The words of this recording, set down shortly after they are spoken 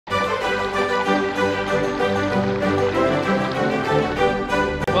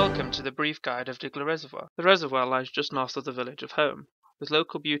a brief guide of Digley Reservoir. The reservoir lies just north of the village of Home, with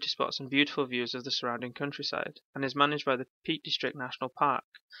local beauty spots and beautiful views of the surrounding countryside, and is managed by the Peak District National Park,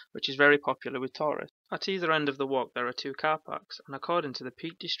 which is very popular with tourists. At either end of the walk there are 2 car parks, and according to the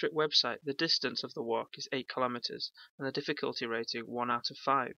Peak District website, the distance of the walk is 8 kilometres, and the difficulty rating 1 out of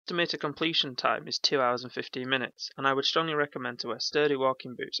 5. Estimated completion time is 2 hours and 15 minutes, and I would strongly recommend to wear sturdy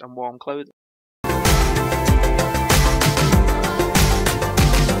walking boots and warm clothing.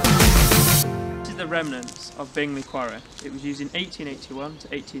 The remnants of Bingley Quarry. It was used in 1881 to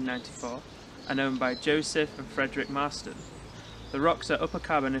 1894 and owned by Joseph and Frederick Marston. The rocks are upper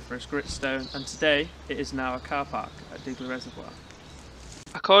Carboniferous gritstone, and today it is now a car park at Digley Reservoir.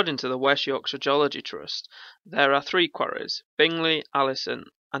 According to the West Yorkshire Geology Trust, there are 3 quarries, Bingley, Allison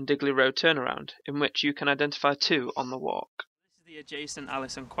and Digley Road Turnaround, in which you can identify 2 on the walk. This is the adjacent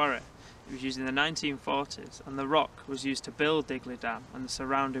Allison Quarry. It was used in the 1940s and the rock was used to build Digley Dam and the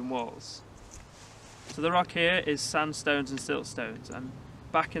surrounding walls. So the rock here is sandstones and siltstones, and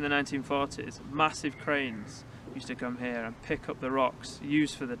back in the 1940s massive cranes used to come here and pick up the rocks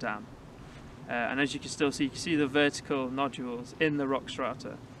used for the dam. And as you can still see, you can see the vertical nodules in the rock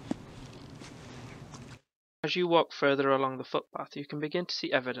strata. As you walk further along the footpath, you can begin to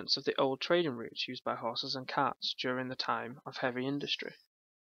see evidence of the old trading routes used by horses and carts during the time of heavy industry.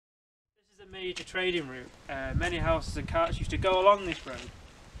 This is a major trading route. Many horses and carts used to go along this road.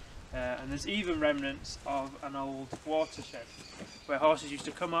 And there's even remnants of an old watershed where horses used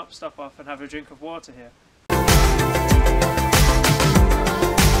to come up, stop off and have a drink of water here.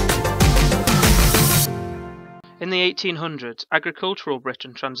 In the 1800s, agricultural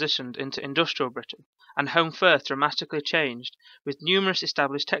Britain transitioned into industrial Britain, and Home Firth dramatically changed, with numerous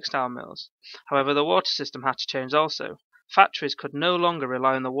established textile mills. However, the water system had to change also. Factories could no longer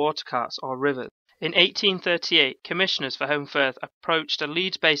rely on the water carts or rivers. In 1838, commissioners for Home Firth approached a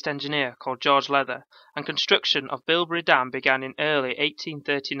Leeds-based engineer called George Leather, and construction of Bilberry Dam began in early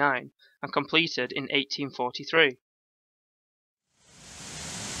 1839 and completed in 1843.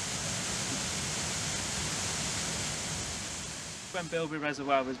 When Bilberry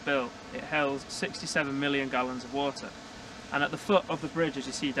Reservoir was built, it held 67 million gallons of water, and at the foot of the bridge, as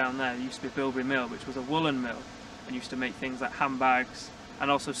you see down there used to be Bilberry Mill, which was a woolen mill and used to make things like handbags and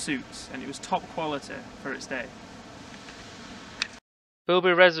also suits, and it was top quality for its day.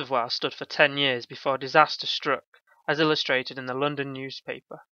 Bilberry Reservoir stood for 10 years before disaster struck, as illustrated in the London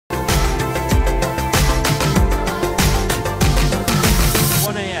newspaper. 1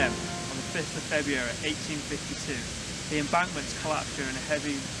 AM on the 5th of February 1852, the embankments collapsed during a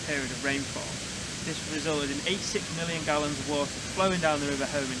heavy period of rainfall. This resulted in 86 million gallons of water flowing down the River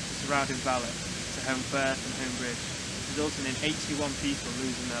Home into the surrounding valley to Home Firth and Home Bridge, resulting in 81 people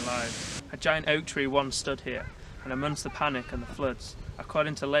losing their lives. A giant oak tree once stood here, and amongst the panic and the floods,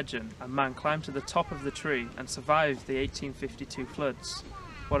 according to legend, a man climbed to the top of the tree and survived the 1852 floods.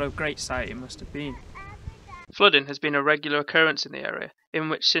 What a great sight it must have been. Flooding has been a regular occurrence in the area, in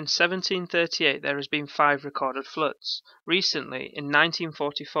which since 1738 there has been 5 recorded floods. Recently, in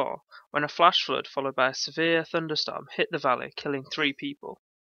 1944, when a flash flood followed by a severe thunderstorm hit the valley, killing 3 people.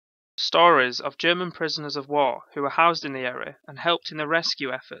 Stories of German prisoners of war who were housed in the area and helped in the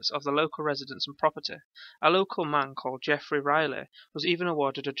rescue efforts of the local residents and property. A local man called Geoffrey Riley was even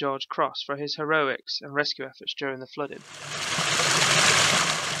awarded a George Cross for his heroics and rescue efforts during the flooding.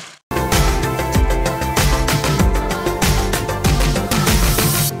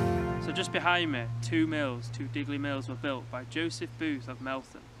 So just behind me, 2 Digley mills were built by Joseph Booth of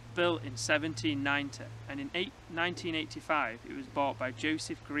Melton. Built in 1790, and in 1985 it was bought by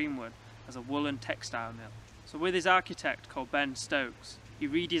Joseph Greenwood as a woolen textile mill. So with his architect called Ben Stokes, he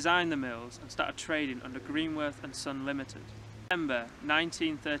redesigned the mills and started trading under Greenworth and Son Limited. In December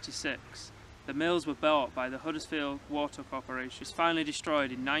 1936, the mills were bought by the Huddersfield Water Corporation. It was finally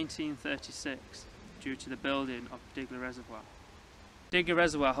destroyed in 1936 due to the building of Digley Reservoir. Digley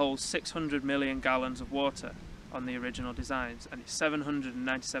Reservoir holds 600 million gallons of water on the original designs, and it's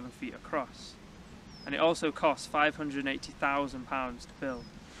 797 feet across, and it also cost £580,000 to build.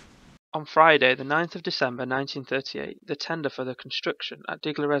 On Friday, the 9th of December 1938, the tender for the construction at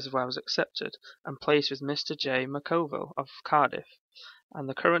Digley Reservoir was accepted and placed with Mr. J. McCoville of Cardiff, and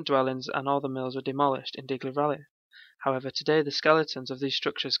the current dwellings and all the mills were demolished in Digley Valley. However, today the skeletons of these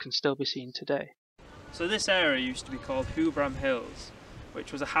structures can still be seen today. So this area used to be called Hubram Hills,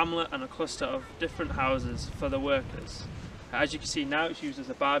 which was a hamlet and a cluster of different houses for the workers. As you can see now, it's used as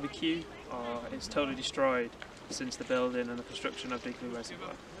a barbecue, or it's totally destroyed since the building and the construction of Digley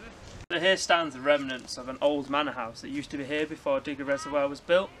Reservoir. So here stands the remnants of an old manor house that used to be here before Digley Reservoir was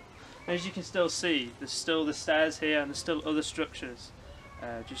built. And as you can still see, there's still the stairs here and there's still other structures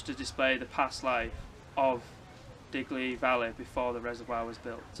just to display the past life of Digley Valley before the reservoir was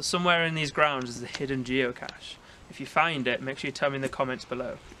built. So somewhere in these grounds is a hidden geocache. If you find it, make sure you tell me in the comments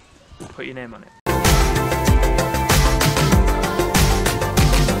below. Put your name on it.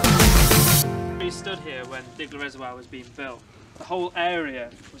 We stood here when Digley Reservoir was being built. The whole area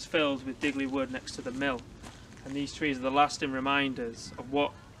was filled with Digley wood next to the mill, and these trees are the lasting reminders of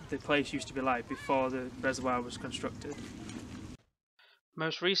what the place used to be like before the reservoir was constructed.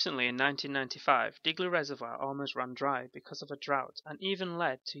 Most recently in 1995, Digley Reservoir almost ran dry because of a drought and even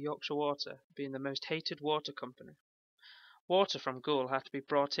led to Yorkshire Water being the most hated water company. Water from Goole had to be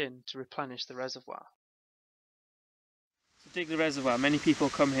brought in to replenish the reservoir. The Digley Reservoir, many people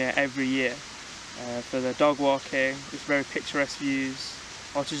come here every year for the dog walking, with very picturesque views,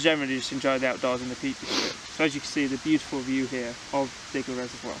 or to generally just enjoy the outdoors in the Peak District. So as you can see, the beautiful view here of Digley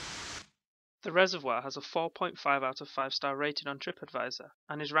Reservoir. The reservoir has a 4.5 out of 5 star rating on TripAdvisor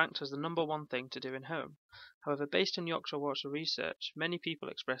and is ranked as the #1 thing to do in home. However, based on Yorkshire Water research, many people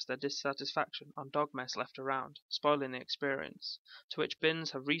express their dissatisfaction on dog mess left around, spoiling the experience, to which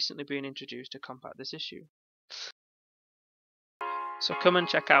bins have recently been introduced to combat this issue. So come and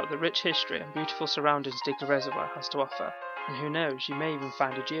check out the rich history and beautiful surroundings Digley Reservoir has to offer, and who knows, you may even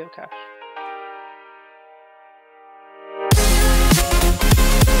find a geocache.